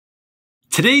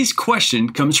Today's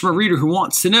question comes from a reader who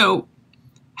wants to know,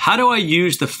 how do I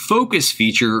use the focus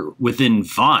feature within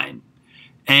Vine?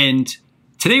 And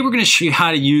today we're going to show you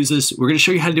how to use this. We're going to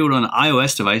show you how to do it on an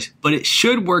iOS device, but it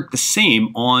should work the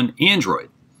same on Android.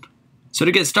 So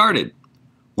to get started,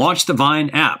 launch the Vine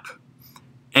app.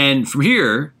 And from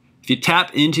here, if you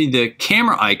tap into the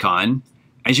camera icon,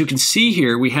 as you can see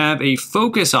here, we have a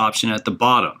focus option at the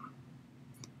bottom.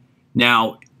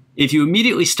 Now, if you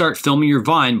immediately start filming your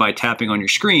Vine by tapping on your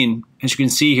screen, as you can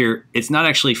see here, it's not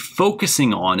actually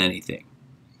focusing on anything.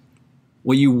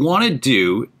 What you want to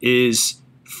do is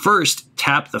first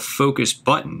tap the focus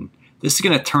button. This is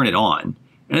going to turn it on.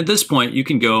 And at this point, you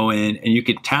can go in and you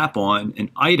can tap on an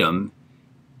item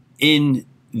in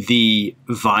the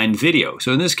Vine video.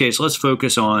 So in this case, let's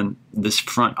focus on this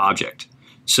front object.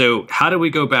 So how do we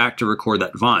go back to record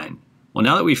that Vine? Well,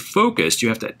 now that we've focused, you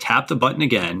have to tap the button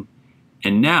again,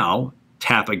 and now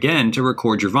tap again to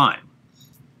record your Vine.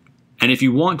 And if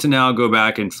you want to now go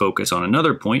back and focus on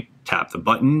another point, tap the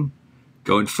button,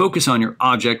 go and focus on your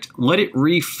object, let it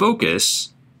refocus,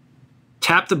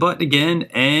 tap the button again,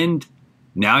 and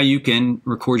now you can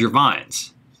record your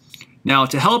Vines. Now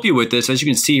to help you with this, as you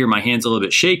can see here, my hand's a little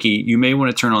bit shaky, you may want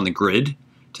to turn on the grid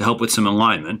to help with some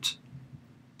alignment.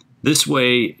 This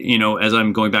way, as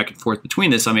I'm going back and forth between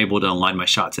this, I'm able to align my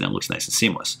shots and it looks nice and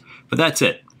seamless. But that's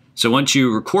it. So once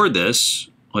you record this,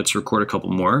 let's record a couple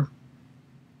more.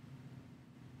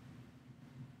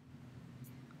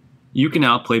 You can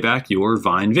now play back your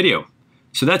Vine video.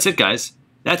 So that's it, guys.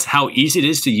 That's how easy it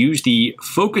is to use the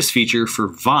focus feature for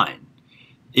Vine.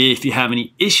 If you have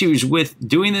any issues with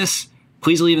doing this,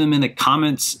 please leave them in the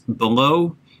comments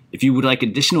below. If you would like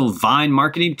additional Vine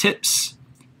marketing tips,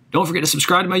 don't forget to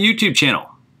subscribe to my YouTube channel.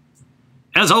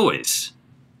 As always,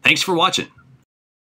 thanks for watching.